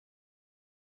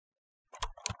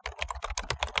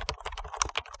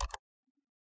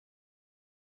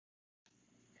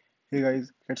Hey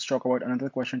guys, let's talk about another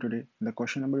question today. The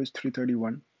question number is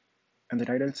 331 and the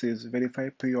title says verify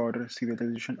pre-order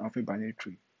serialization of a binary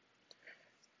tree.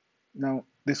 Now,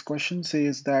 this question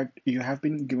says that you have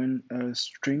been given a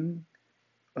string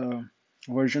uh,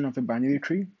 version of a binary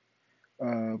tree,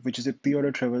 which is a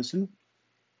pre-order traversal,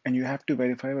 and you have to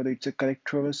verify whether it's a correct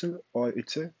traversal or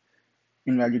it's a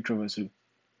invalid traversal.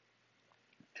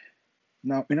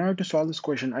 Now, in order to solve this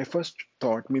question, I first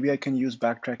thought maybe I can use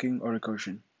backtracking or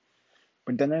recursion.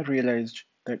 But then I realized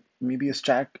that maybe a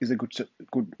stack is a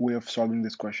good way of solving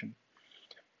this question.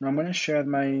 Now I'm going to share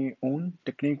my own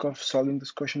technique of solving this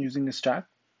question using a stack,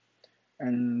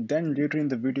 and then later in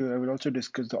the video I will also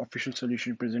discuss the official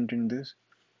solution presented in this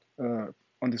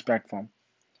on this platform.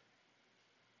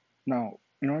 Now,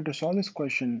 in order to solve this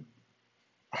question,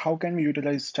 how can we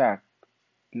utilize stack?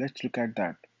 Let's look at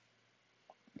that.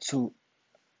 So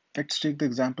let's take the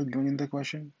example given in the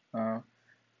question.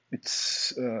 It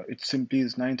simply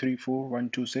is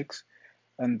 934.126,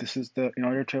 and this is the in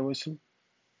order traversal,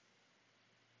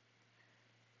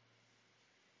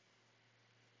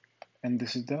 and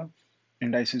this is the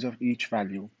indices of each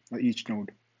value or each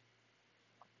node.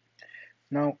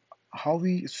 Now, how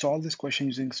we solve this question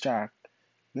using stack?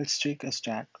 Let's take a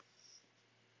stack.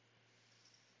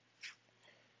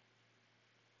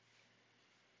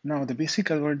 Now, the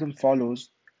basic algorithm follows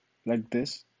like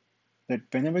this, that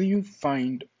whenever you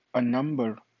find a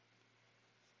number,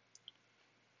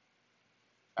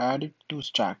 add it to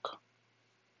stack.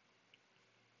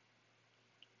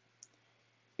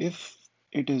 If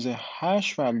it is a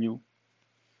hash value,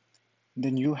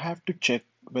 then you have to check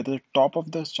whether the top of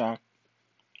the stack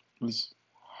is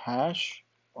hash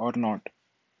or not.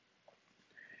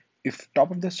 If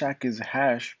top of the stack is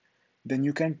hash, then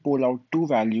you can pull out two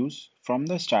values from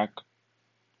the stack,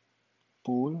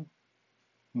 pull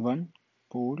 1,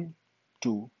 pull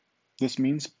 2. This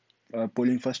means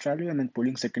pulling first value and then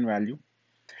pulling second value.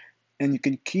 And you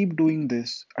can keep doing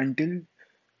this until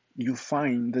you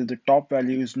find that the top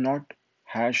value is not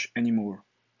hash anymore.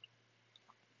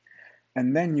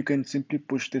 And then you can simply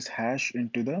push this hash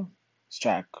into the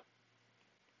stack.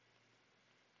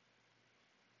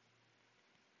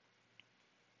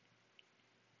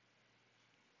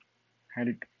 Add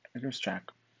it to the stack.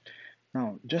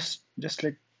 Now,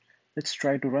 let's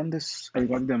try to run this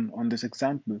algorithm on this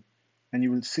example, and you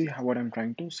will see what I'm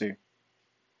trying to say.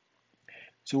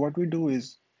 So what we do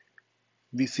is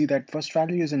we see that first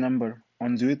value is a number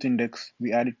on 0th index,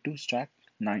 we add it to stack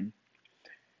 9.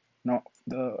 Now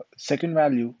the second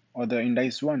value or the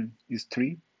index 1 is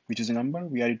 3, which is a number,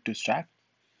 we add it to stack.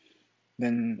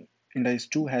 Then index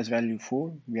 2 has value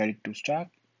 4, we add it to stack.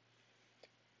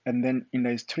 And then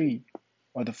index 3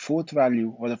 or the fourth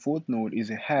value or the fourth node is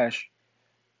a hash,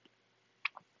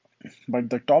 but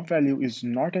the top value is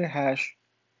not a hash,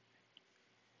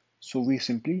 so we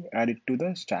simply add it to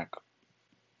the stack.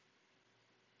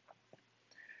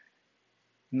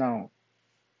 Now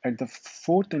at the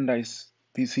fourth index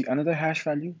we see another hash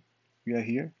value, we are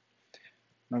here.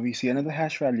 Now we see another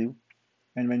hash value,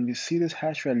 and when we see this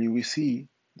hash value, we see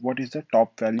what is the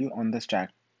top value on the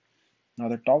stack. Now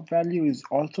the top value is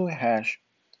also a hash,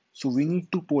 so we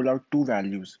need to pull out two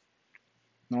values.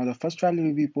 Now the first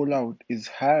value we pull out is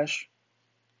hash,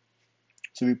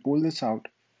 so we pull this out.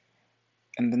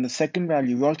 And then the second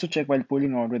value, we also check while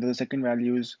pulling out whether the second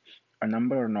value is a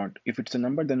number or not. If it's a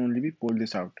number, then only we pull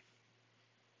this out.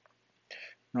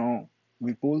 Now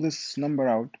we pull this number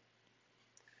out,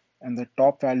 and the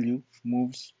top value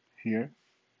moves here.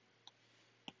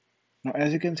 Now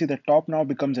as you can see, the top now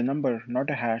becomes a number, not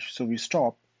a hash, so we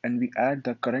stop and we add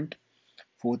the current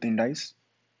fourth index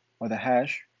or the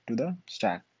hash to the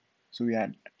stack. So we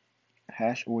add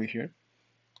hash over here,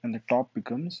 and the top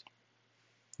becomes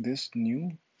this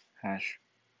new hash.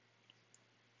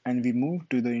 And we move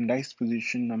to the index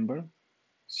position number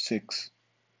 6.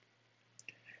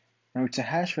 Now it's a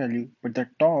hash value, but the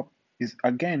top is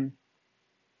again,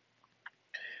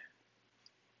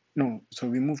 no, so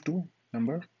we move to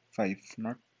number 5,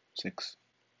 not 6.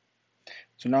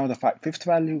 So now the fifth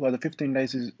value or the fifth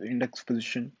index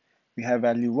position, we have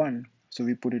value 1, so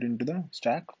we put it into the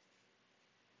stack.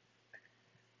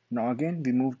 Now again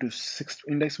we move to 6th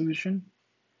index position,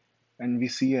 and we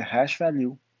see a hash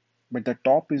value, but the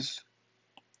top is,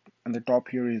 and the top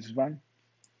here is 1,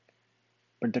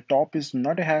 but the top is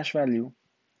not a hash value,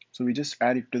 so we just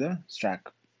add it to the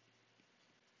stack.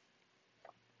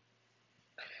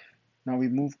 Now we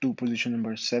move to position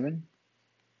number 7,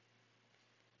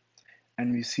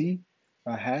 and we see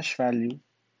a hash value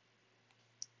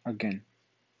again.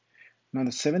 Now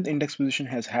the 7th index position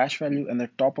has hash value, and the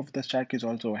top of the stack is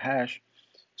also a hash,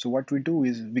 So what we do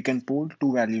is we can pull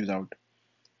two values out.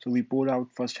 So we pull out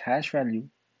first hash value,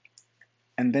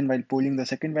 and then while pulling the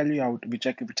second value out, we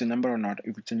check if it's a number or not.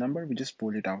 If it's a number, we just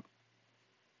pull it out.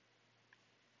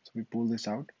 So we pull this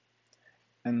out,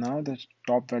 and now the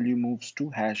top value moves to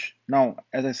hash. Now,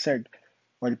 as I said,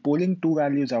 while pulling two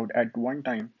values out at one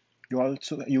time,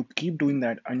 you keep doing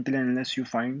that until and unless you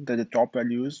find that the top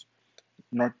value is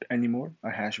not anymore a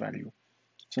hash value.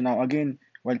 So now again,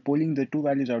 while pulling the two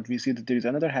values out, we see that there is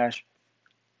another hash.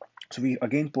 So we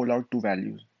again pull out two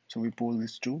values. So we pull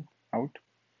these two out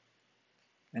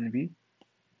and we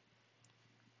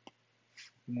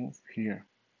move here.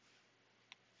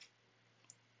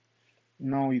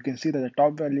 Now you can see that the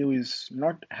top value is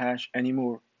not hash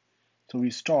anymore. So we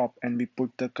stop and we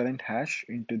put the current hash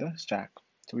into the stack.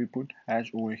 So we put hash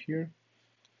over here.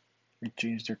 We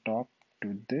change the top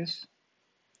to this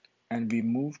and we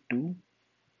move to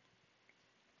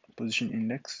position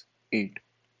index 8.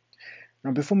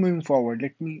 Now before moving forward,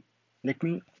 let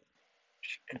me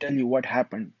tell you what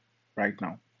happened right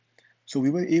now. So we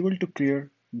were able to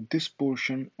clear this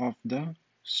portion of the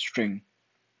string.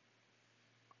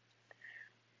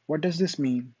 What does this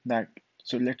mean?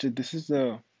 So let's say this is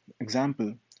the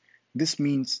example. This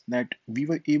means that we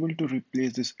were able to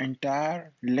replace this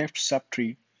entire left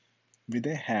subtree with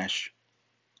a hash,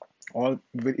 or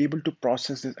we were able to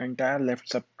process this entire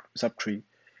left subtree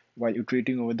while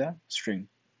iterating over the string.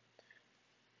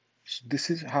 So this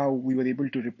is how we were able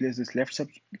to replace this left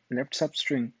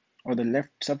substring or the left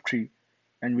subtree,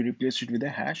 and we replaced it with a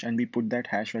hash, and we put that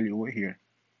hash value over here,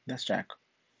 the stack.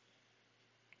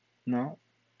 Now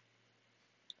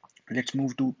let's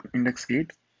move to index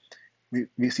 8.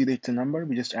 We see that it's a number,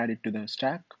 we just add it to the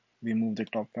stack. We move the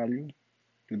top value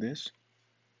to this.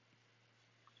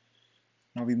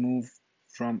 Now we move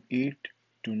from 8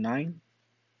 to 9.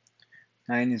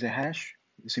 9 is a hash.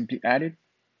 We simply add it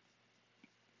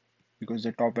because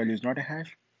the top value is not a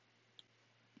hash.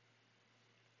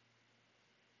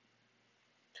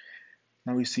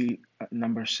 Now we see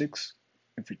number 6.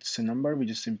 If it's a number, we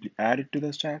just simply add it to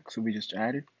the stack. So we just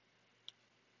add it.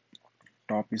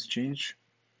 Top is changed.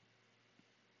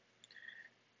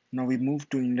 Now we move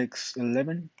to index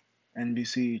 11 and we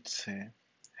see it's a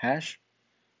hash,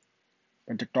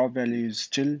 but the top value is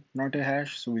still not a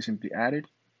hash, so we simply add it.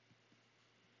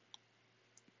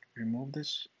 Remove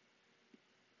this.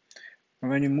 Now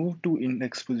when you move to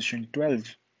index position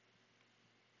 12,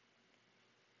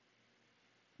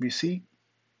 we see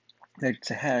that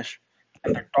it's a hash,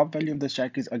 and the top value of the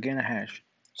stack is again a hash.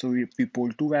 So we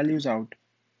pull two values out,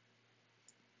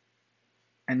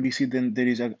 and we see then there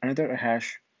is another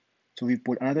hash. So we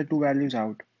pull another two values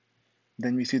out.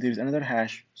 Then we see there is another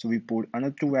hash. So we pull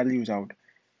another two values out,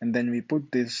 and then we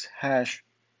put this hash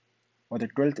or the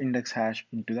 12th index hash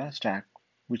into the stack,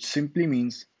 which simply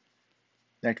means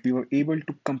that we were able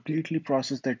to completely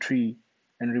process the tree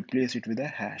and replace it with a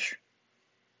hash.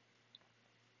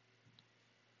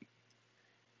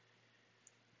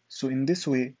 So in this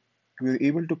way, we were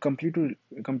able to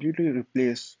completely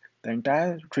replace the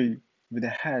entire tree with a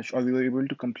hash, or we were able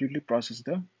to completely process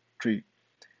the tree.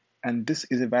 And this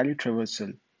is a value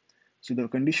traversal. So the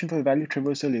condition for value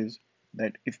traversal is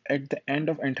that if at the end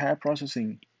of entire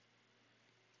processing,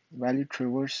 value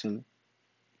traversal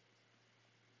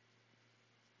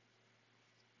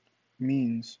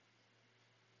means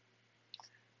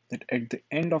that at the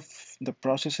end of the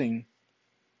processing,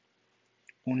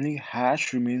 only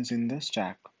hash remains in the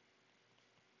stack.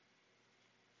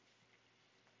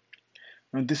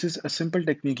 Now, this is a simple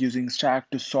technique using stack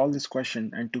to solve this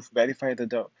question and to verify that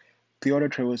the preorder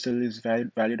traversal is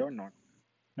valid or not.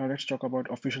 Now, let's talk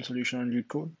about official solution on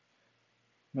LeetCode.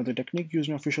 Now, the technique used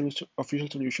in official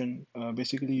solution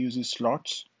basically uses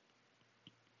slots,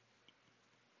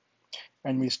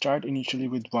 and we start initially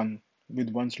with one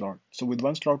slot. So with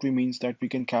one slot, we means that we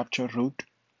can capture root,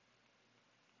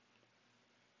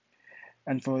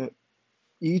 and for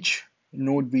each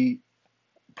node we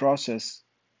process,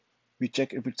 we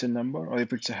check if it's a number or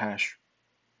if it's a hash.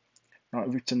 Now,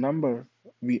 if it's a number,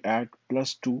 we add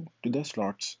 +2 to the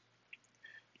slots.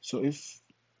 So if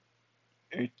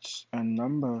it's a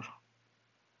number,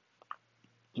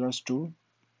 +2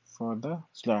 for the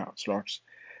slots.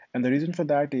 And the reason for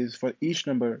that is for each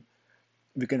number,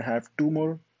 we can have two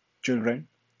more children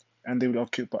and they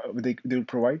will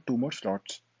provide two more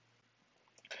slots.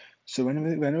 So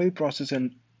whenever we process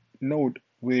a node,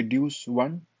 we reduce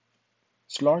one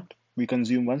slot, we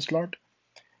consume one slot,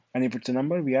 and if it's a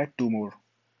number, we add two more.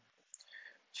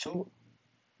 So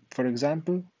for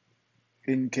example,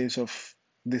 in case of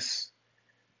this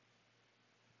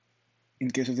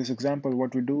example,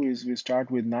 what we do is we start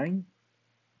with 9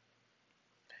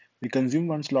 We consume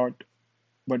one slot,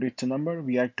 but it's a number,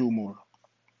 we add two more,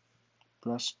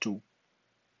 plus 2.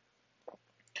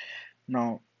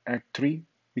 Now at 3,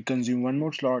 we consume one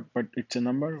more slot, but it's a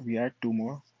number, we add two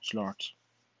more slots.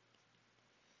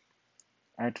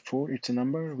 At 4, it's a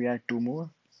number, we add two more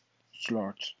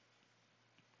slots.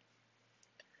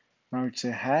 Now it's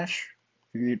a hash,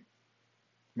 we did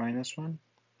 -1,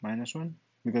 -1,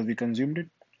 because we consumed it.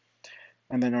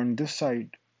 And then on this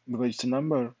side, because it's a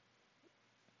number,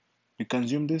 we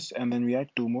consume this and then we add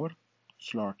two more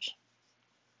slots.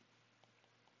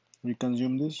 We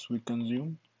consume this, we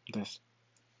consume this.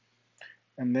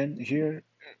 And then here,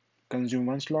 consume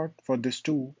one slot for this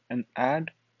 2 and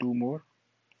add two more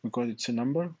because it's a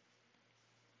number.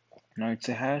 Now it's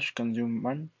a hash, consume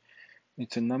 1.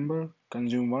 It's a number,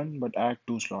 consume 1 but add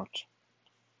 2 slots.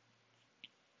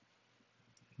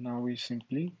 Now we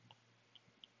simply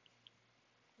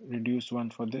reduce one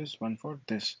for this, one for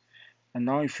this. And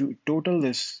now if you total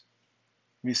this,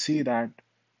 we see that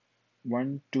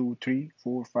 1, 2, 3,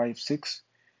 4, 5, 6,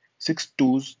 6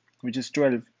 twos, which is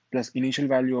 12, plus initial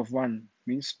value of 1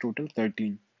 means total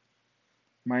 13,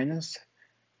 minus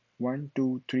 1,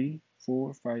 2, 3,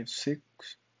 4, 5, 6,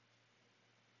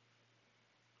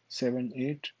 7,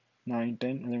 8, 9,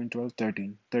 10, 11, 12,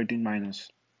 13. 13 minus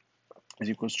is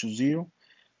equals to 0.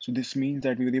 So this means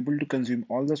that we were able to consume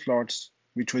all the slots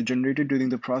which were generated during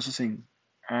the processing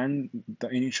and the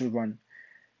initial one,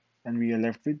 and we are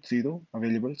left with 0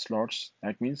 available slots.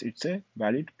 That means it's a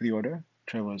valid pre-order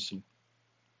traversal.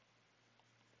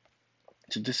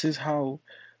 So this is how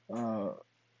uh,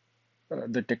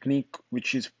 the technique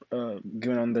which is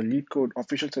given on the LeetCode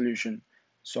official solution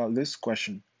solve this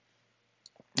question.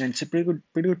 And it's a pretty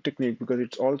good technique because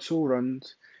it also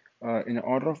runs in an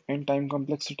order of n time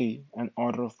complexity and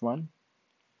order of 1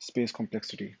 space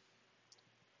complexity.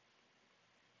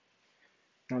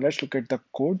 Now let's look at the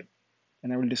code,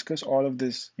 and I will discuss all of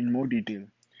this in more detail.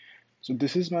 So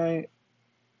this is my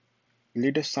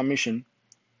latest submission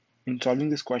in solving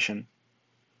this question.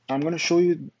 I'm going to show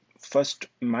you first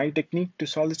my technique to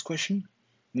solve this question,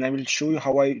 and I will show you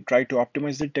how I try to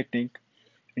optimize the technique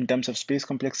in terms of space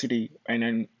complexity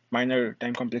and minor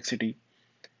time complexity,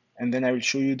 and then I will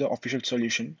show you the official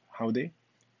solution, how they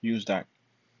use that.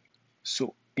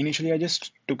 So initially I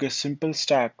just took a simple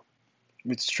stack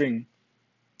with string.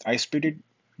 I split it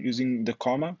using the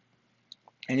comma,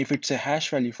 and if it's a hash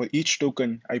value for each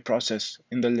token I process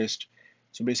in the list,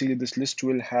 so basically this list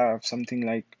will have something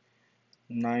like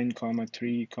 9,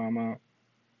 3,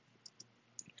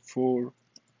 4,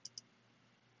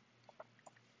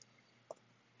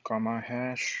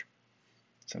 hash,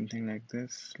 something like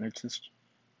this. Let's just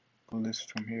pull this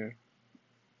from here.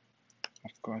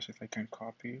 Of course, if I can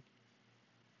copy it.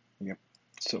 Yep.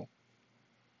 So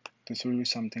this will be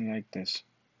something like this.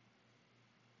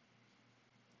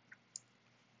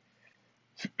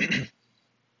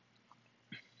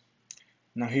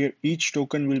 Now here each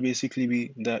token will basically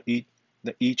be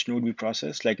each node we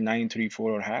process, like 9, 3,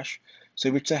 4 or hash. So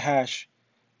if it's a hash,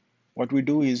 what we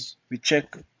do is we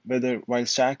check whether while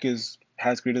stack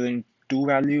has greater than 2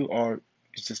 value or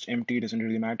it's just empty, it doesn't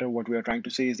really matter. What we are trying to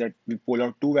say is that we pull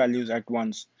out two values at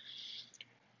once,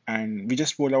 and we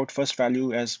just pull out first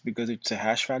value as because it's a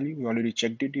hash value. We already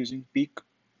checked it using peek,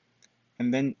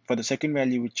 and then for the second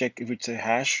value we check if it's a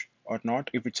hash or not.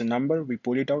 If it's a number, we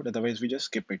pull it out, otherwise we just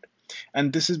skip it.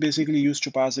 And this is basically used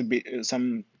to pass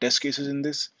some test cases in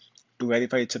this to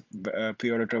verify it's a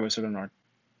pre-order traversal or not.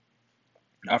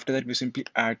 After that we simply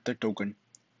add the token.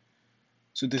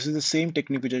 So this is the same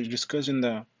technique which I discussed on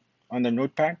the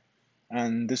notepad,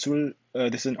 and this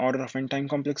is an order of n time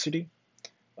complexity.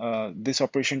 This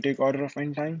operation takes order of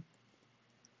n time,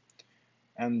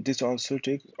 and this also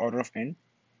takes order of n.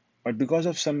 But because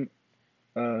of some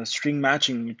string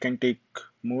matching, it can take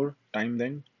more time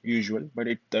than usual. But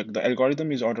the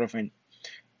algorithm is order of n.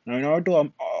 Now, in order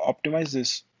to optimize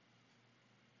this,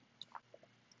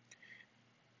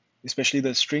 especially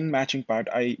the string matching part,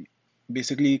 I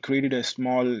basically created a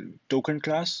small token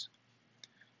class.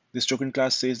 This token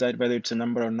class says that whether it's a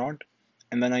number or not,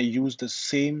 and then I use the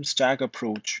same stack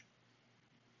approach,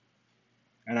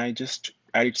 and I just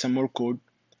added some more code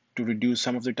to reduce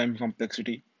some of the time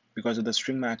complexity because of the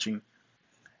string matching,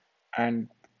 and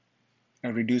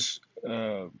reduce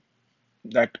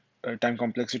that time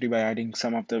complexity by adding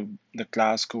some of the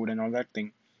class code and all that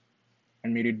thing,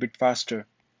 and made it a bit faster.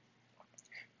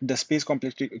 The space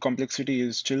complexity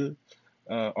is still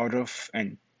order of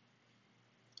n,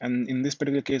 and in this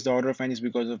particular case the order of n is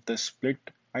because of the split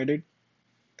I did.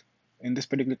 In this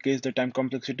particular case the time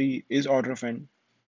complexity is order of n,